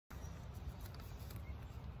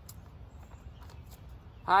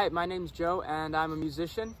Hi, my name's Joe and I'm a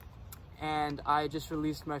musician, and I just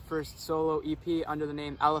released my first solo EP under the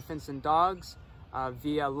name Elephants and Dogs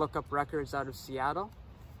via Lookup Records out of Seattle.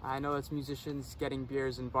 I know it's musicians getting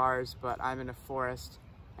beers in bars, but I'm in a forest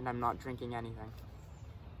and I'm not drinking anything.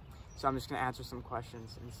 So I'm just going to answer some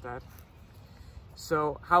questions instead.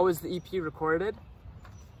 So how was the EP recorded?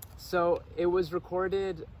 So it was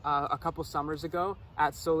recorded a couple summers ago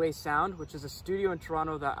at Soleil Sound, which is a studio in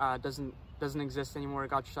Toronto that doesn't exist anymore. It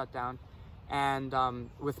got shut down. And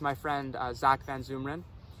with my friend Zach Van Zoomeren,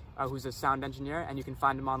 who's a sound engineer, and you can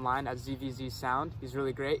find him online at yzee Sound. He's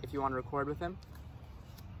really great if you want to record with him.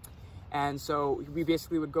 And so we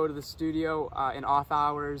basically would go to the studio in off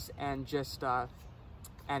hours and just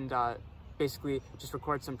basically just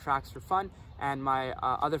record some tracks for fun. And my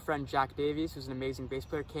other friend Jack Davies, who's an amazing bass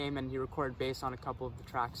player, came and he recorded bass on a couple of the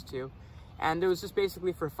tracks too. And it was just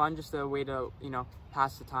basically for fun, just a way to, you know,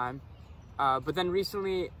 pass the time. But then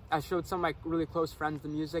recently I showed some of my really close friends the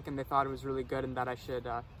music and they thought it was really good and that I should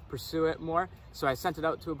pursue it more. So I sent it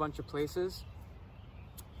out to a bunch of places,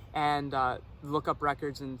 and Lookup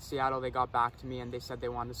Records in Seattle, they got back to me and they said they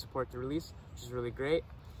wanted to support the release, which is really great.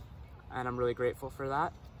 And I'm really grateful for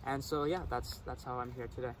that. And so yeah, that's how I'm here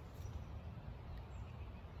today.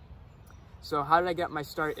 So how did I get my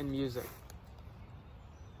start in music?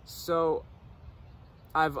 So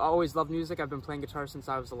I've always loved music. I've been playing guitar since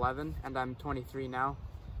I was 11 and I'm 23 now.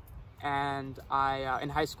 And in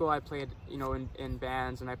high school I played, you know, in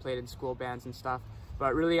bands, and I played in school bands and stuff.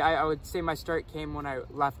 But really I would say my start came when I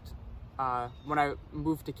left, when I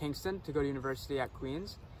moved to Kingston to go to university at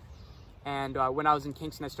Queen's. And when I was in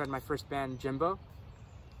Kingston I started my first band, Jimbo.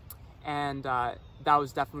 And that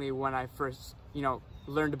was definitely when I first, you know,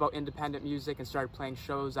 learned about independent music and started playing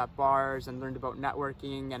shows at bars and learned about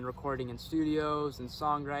networking and recording in studios and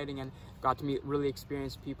songwriting, and got to meet really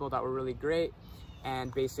experienced people that were really great.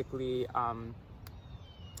 And basically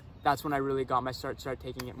that's when I really got my started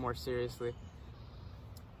taking it more seriously.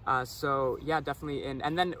 So yeah, definitely.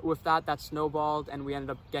 And then with that snowballed, and we ended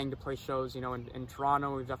up getting to play shows, you know, in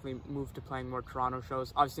Toronto. We've definitely moved to playing more Toronto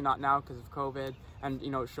shows. Obviously not now because of COVID, and,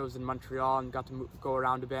 you know, shows in Montreal, and got to go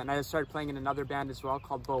around a bit. And I started playing in another band as well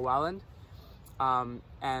called Welland.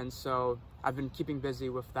 And so I've been keeping busy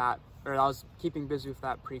with that, or I was keeping busy with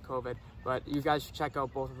that pre-COVID. But you guys should check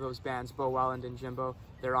out both of those bands, Welland and Jimbo.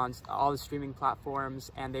 They're on all the streaming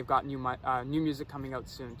platforms, and they've got new music coming out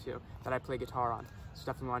soon too that I play guitar on. So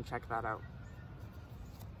definitely want to check that out.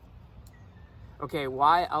 Okay,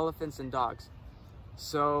 why Elephants and Dogs?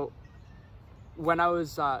 So when I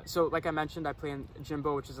was, so like I mentioned, I play in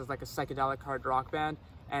Jimbo, which is like a psychedelic hard rock band.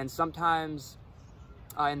 And sometimes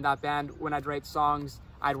in that band, when I'd write songs,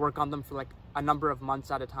 I'd work on them for like a number of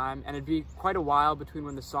months at a time. And it'd be quite a while between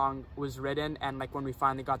when the song was written and like when we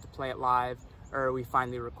finally got to play it live, or we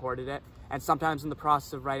finally recorded it. And sometimes in the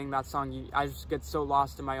process of writing that song, I just get so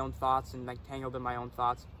lost in my own thoughts and like tangled in my own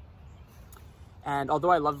thoughts. And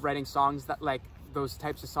although I love writing songs, that like those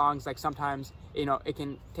types of songs, like sometimes, you know, it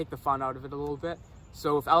can take the fun out of it a little bit.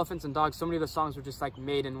 So with Elephants and Dogs, so many of the songs were just like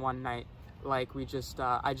made in one night. Like we just,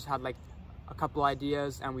 I just had like a couple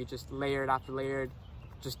ideas and we just layered after layered,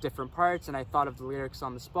 just different parts. And I thought of the lyrics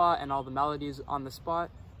on the spot and all the melodies on the spot.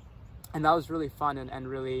 And that was really fun and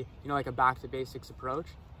really, you know, like a back to basics approach.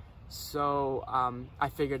 So I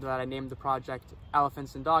figured that I named the project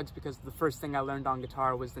Elephants and Dogs because the first thing I learned on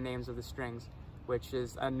guitar was the names of the strings, which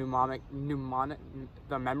is a mnemonic,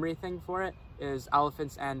 the memory thing for it is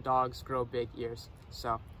elephants and dogs grow big ears.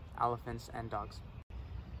 So Elephants and Dogs.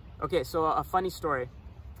 Okay, so a funny story.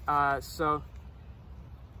 So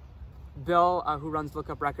Bill, who runs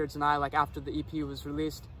Lookup Records, and I, like after the EP was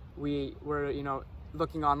released, we were, you know,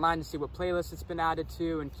 looking online to see what playlists it's been added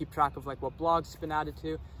to and keep track of like what blogs it's been added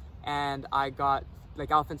to. And I got,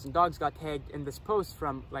 like, Elephants and Dogs got tagged in this post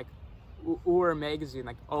from like Oor Magazine,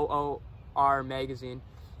 like Oor Magazine,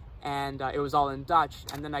 and it was all in Dutch.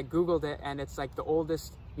 And then I googled it, and it's like the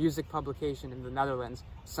oldest music publication in the Netherlands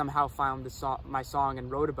somehow found my song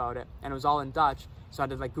and wrote about it, and it was all in Dutch, so I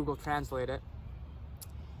had to like Google translate it.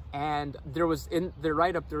 And there was, in the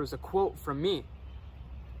write-up, there was a quote from me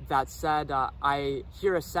that said, I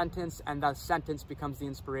hear a sentence and that sentence becomes the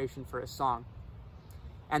inspiration for a song.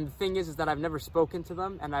 And the thing is that I've never spoken to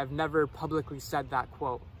them and I've never publicly said that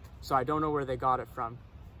quote. So I don't know where they got it from.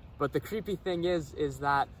 But the creepy thing is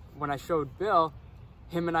that when I showed Bill,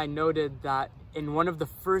 him and I noted that in one of the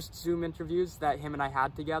first Zoom interviews that him and I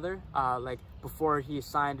had together, like before he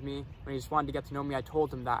signed me, when he just wanted to get to know me, I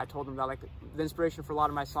told him that like the inspiration for a lot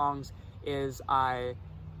of my songs is I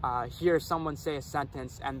hear someone say a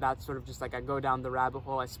sentence, and that's sort of just like I go down the rabbit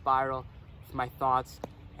hole, I spiral with my thoughts,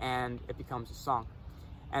 and it becomes a song.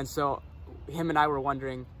 And so him and I were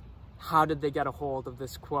wondering, how did they get a hold of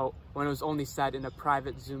this quote when it was only said in a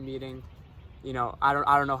private Zoom meeting? You know, I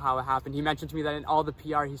don't know how it happened. He mentioned to me that in all the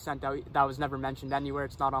PR he sent out, that was never mentioned anywhere.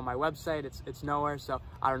 It's not on my website. It's nowhere. So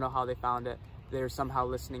I don't know how they found it. They're somehow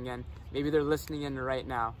listening in. Maybe they're listening in right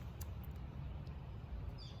now.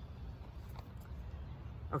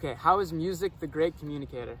 Okay, how is music the great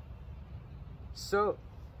communicator? So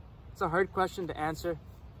it's a hard question to answer,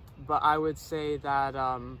 but I would say that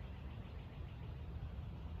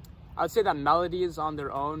melodies on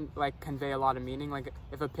their own like convey a lot of meaning. Like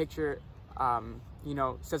if a picture you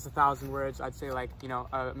know, says 1,000 words, I'd say like, you know,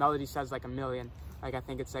 a melody says like 1,000,000. Like I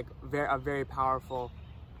think it's like a very powerful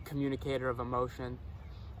communicator of emotion.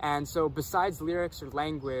 And so besides lyrics or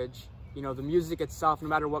language, you know, the music itself, no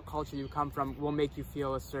matter what culture you come from, will make you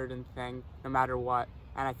feel a certain thing no matter what.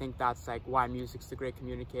 And I think that's like why music's the great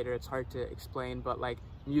communicator. It's hard to explain, but like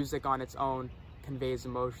music on its own conveys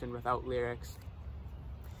emotion without lyrics.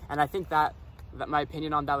 And I think that my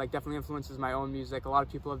opinion on that like definitely influences my own music. A lot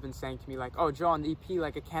of people have been saying to me like, oh, Joe, on the EP,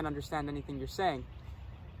 like I can't understand anything you're saying.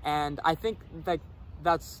 And I think like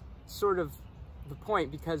that's sort of the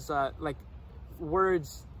point, because like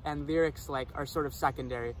words and lyrics like are sort of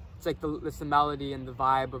secondary. It's like it's the melody and the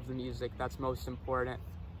vibe of the music that's most important,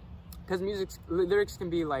 because lyrics can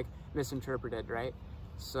be like misinterpreted, right?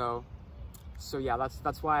 So yeah,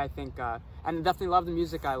 that's why I think and definitely love the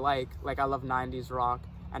music I like I love 90s rock.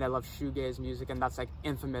 And I love shoegaze music, and that's like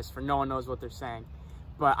infamous for no one knows what they're saying,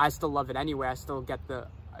 but I still love it anyway. I still get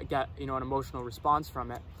you know, an emotional response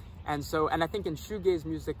from it. And I think in shoegaze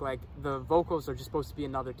music, like the vocals are just supposed to be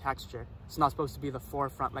another texture. It's not supposed to be the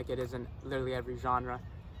forefront like it is in literally every genre.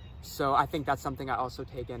 So I think that's something I also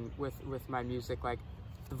take in with my music. Like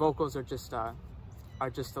the vocals are just a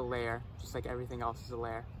layer, just like everything else is a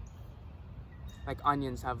layer. Like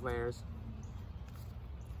onions have layers.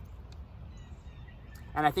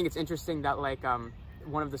 And I think it's interesting that like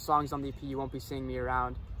one of the songs on the EP, You Won't Be Seeing Me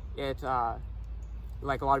Around, it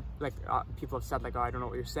like a lot of people have said like, oh, I don't know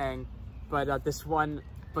what you're saying, but now that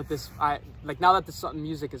the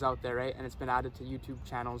music is out there, right, and it's been added to YouTube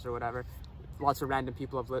channels or whatever, lots of random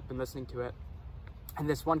people have been listening to it, and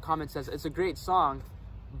this one comment says it's a great song,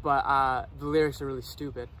 but the lyrics are really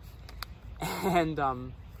stupid. And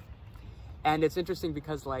it's interesting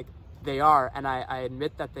because like they are, and I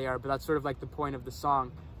admit that they are, but that's sort of like the point of the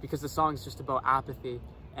song, because the song is just about apathy,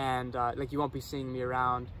 and like you won't be seeing me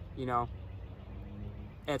around, you know,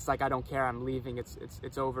 it's like I don't care, I'm leaving,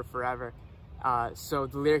 it's over forever. So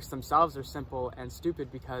the lyrics themselves are simple and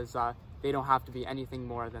stupid because they don't have to be anything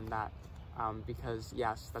more than that, because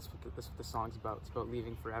yes, that's what the song's about. It's about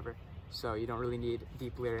leaving forever, so you don't really need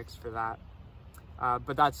deep lyrics for that.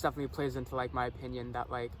 But that's definitely plays into like my opinion that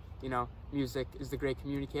like, you know, music is the great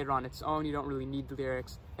communicator on its own. You don't really need the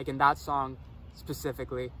lyrics. Like in that song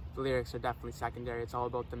specifically, the lyrics are definitely secondary. It's all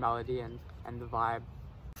about the melody and the vibe.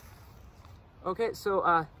 Okay,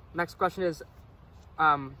 so next question is,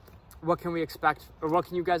 what can we expect, or what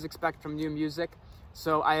can you guys expect from new music?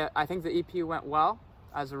 So I think the EP went well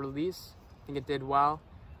as a release. I think it did well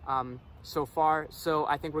so far. So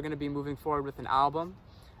I think we're going to be moving forward with an album,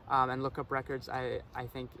 and Look Up Records I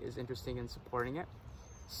think is interesting in supporting it.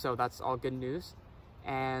 So that's all good news.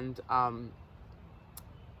 And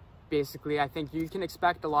basically I think you can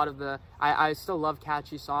expect a lot of the, I still love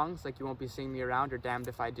catchy songs like You Won't Be Seeing Me Around or Damned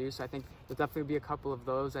If I Do. So I think there'll definitely be a couple of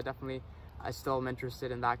those. I still am interested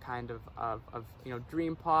in that kind of you know,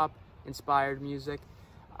 dream pop inspired music.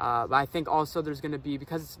 But I think also there's going to be,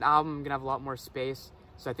 because it's an album, I'm going to have a lot more space.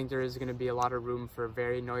 So I think there is going to be a lot of room for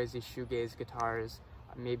very noisy shoegaze guitars,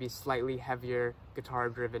 maybe slightly heavier guitar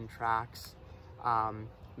driven tracks,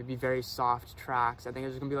 maybe very soft tracks. I think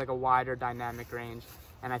there's gonna be like a wider dynamic range,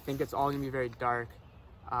 and I think it's all gonna be very dark,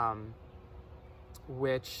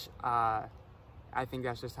 which I think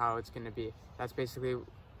that's just how it's gonna be. That's basically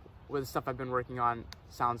what the stuff I've been working on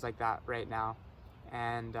sounds like that right now,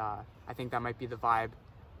 and I think that might be the vibe.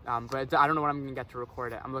 But I don't know when I'm gonna get to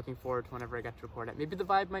record it. I'm looking forward to whenever I get to record it. Maybe the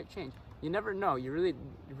vibe might change. You never know. You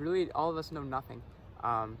really, all of us know nothing.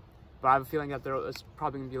 But I have a feeling that it's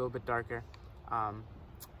probably gonna be a little bit darker. But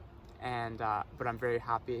I'm very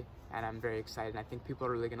happy and I'm very excited. I think people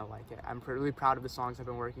are really gonna like it. I'm really proud of the songs I've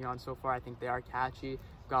been working on so far. I think they are catchy.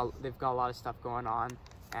 They've got a lot of stuff going on,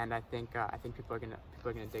 and I think people are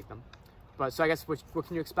gonna dig them. But so I guess what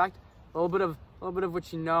can you expect? A little bit of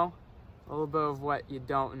what you know, a little bit of what you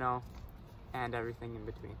don't know, and everything in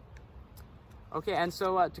between. Okay, and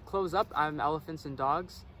so to close up, I'm Elephants and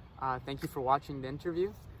Dogs. Thank you for watching the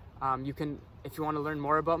interview. You can, if you want to learn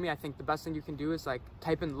more about me, I think the best thing you can do is like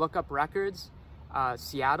type in Look Up Records,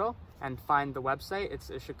 Seattle, and find the website.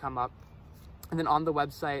 It should come up. And then on the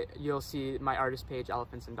website, you'll see my artist page,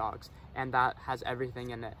 Elephants and Dogs, and that has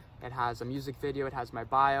everything in it. It has a music video, it has my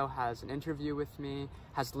bio, has an interview with me,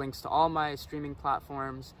 has links to all my streaming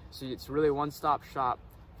platforms. So it's really a one-stop shop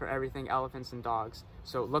for everything Elephants and Dogs.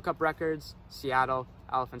 So look up records, Seattle,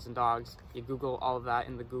 Elephants and Dogs. You Google all of that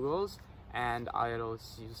in the Googles, and you'll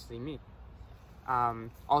see me.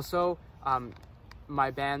 Also,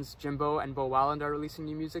 my bands Jimbo and Welland are releasing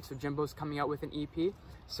new music. So Jimbo's coming out with an EP.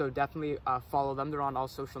 So definitely follow them. They're on all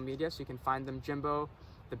social media, so you can find them, Jimbo,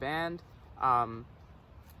 the band. So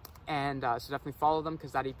definitely follow them,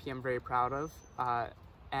 because that EP I'm very proud of.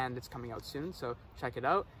 And it's coming out soon, so check it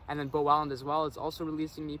out. And then Welland as well is also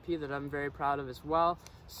releasing an EP that I'm very proud of as well.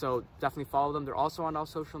 So definitely follow them. They're also on all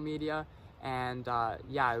social media. And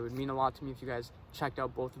yeah, it would mean a lot to me if you guys checked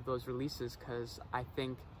out both of those releases, because I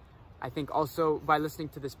think also by listening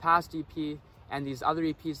to this past EP and these other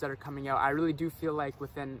EPs that are coming out, I really do feel like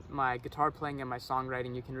within my guitar playing and my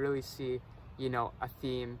songwriting, you can really see, you know, a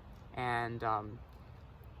theme. And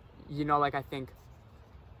you know, like, I think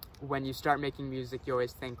when you start making music, you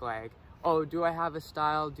always think like, oh, do I have a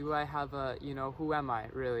style? Do I have a, you know, who am I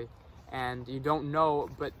really? And you don't know,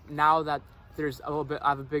 but now that there's a little bit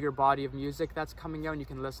of a bigger body of music that's coming out and you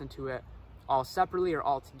can listen to it all separately or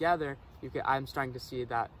all together, I'm starting to see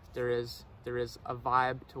that there is a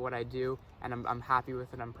vibe to what I do, and I'm happy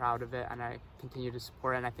with it, I'm proud of it, and I continue to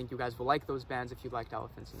support it, and I think you guys will like those bands if you liked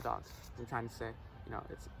Elephants and Dogs. I'm trying to say, you know,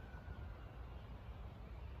 it's...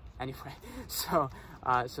 Anyway, so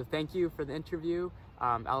thank you for the interview.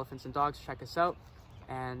 Elephants and Dogs, check us out,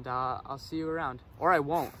 and I'll see you around. Or I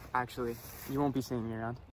won't, actually. You won't be seeing me around.